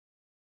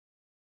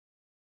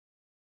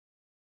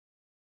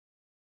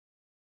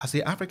As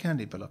the African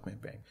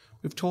Development Bank,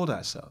 we've told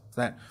ourselves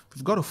that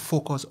we've got to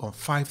focus on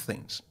 5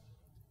 things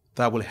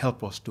that will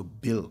help us to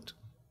build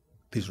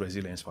this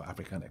resilience for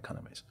African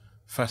economies.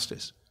 First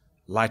is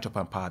light up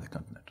and power the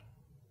continent.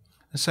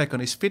 The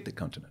second is feed the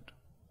continent.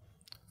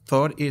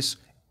 Third is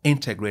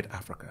integrate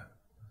Africa.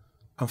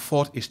 And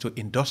fourth is to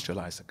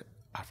industrialize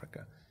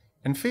Africa.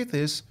 And fifth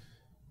is,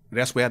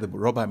 that's where the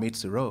rubber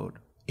meets the road,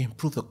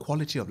 improve the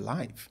quality of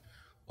life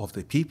of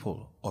the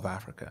people of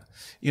Africa.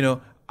 You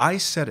know, I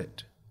said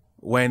it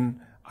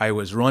when I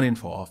was running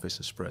for office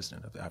as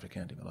president of the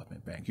African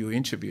Development Bank. You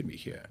interviewed me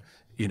here,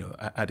 you know,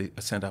 at the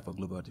Center for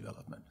Global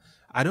Development.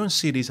 I don't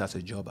see this as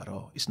a job at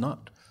all. It's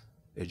not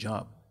a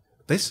job.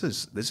 This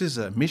is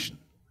a mission,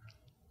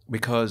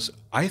 because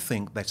I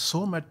think that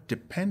so much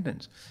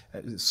dependence,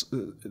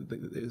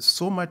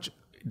 so much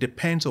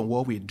depends on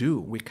what we do.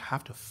 We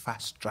have to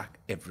fast track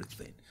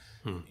everything.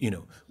 You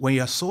know, when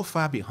you're so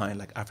far behind,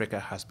 like Africa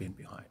has been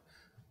behind,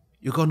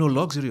 you got no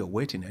luxury of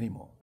waiting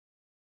anymore.